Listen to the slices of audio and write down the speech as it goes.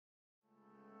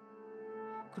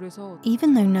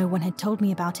Even though no one had told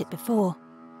me about it before,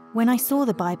 when I saw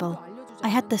the Bible, I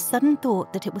had the sudden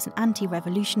thought that it was an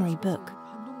anti-revolutionary book.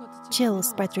 Chills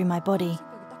spread through my body.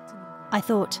 I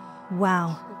thought,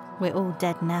 wow, we're all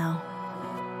dead now.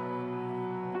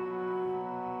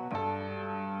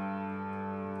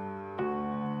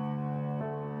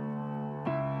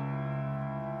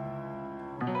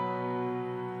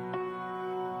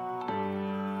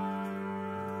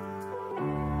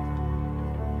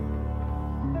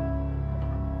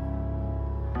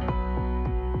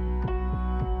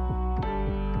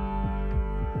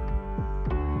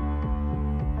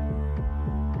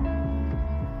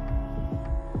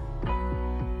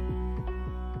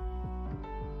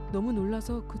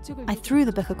 I threw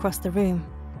the book across the room.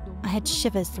 I had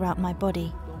shivers throughout my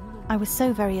body. I was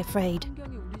so very afraid.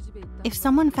 If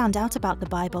someone found out about the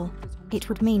Bible, it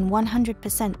would mean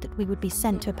 100% that we would be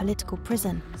sent to a political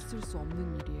prison.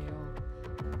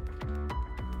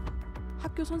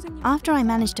 After I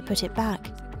managed to put it back,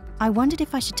 I wondered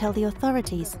if I should tell the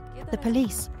authorities, the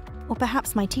police, or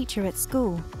perhaps my teacher at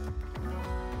school.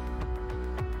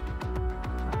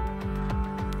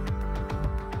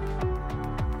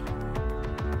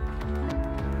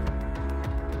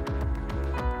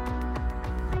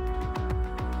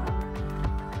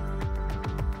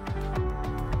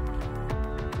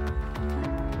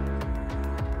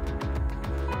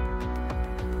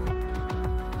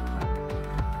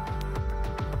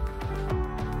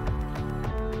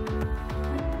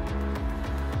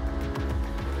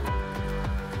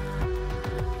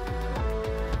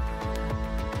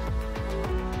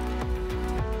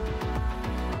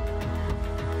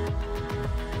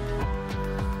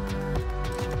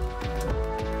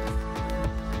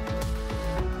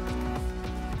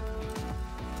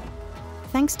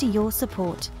 Thanks to your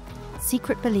support,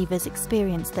 secret believers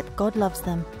experience that God loves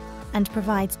them and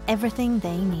provides everything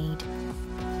they need.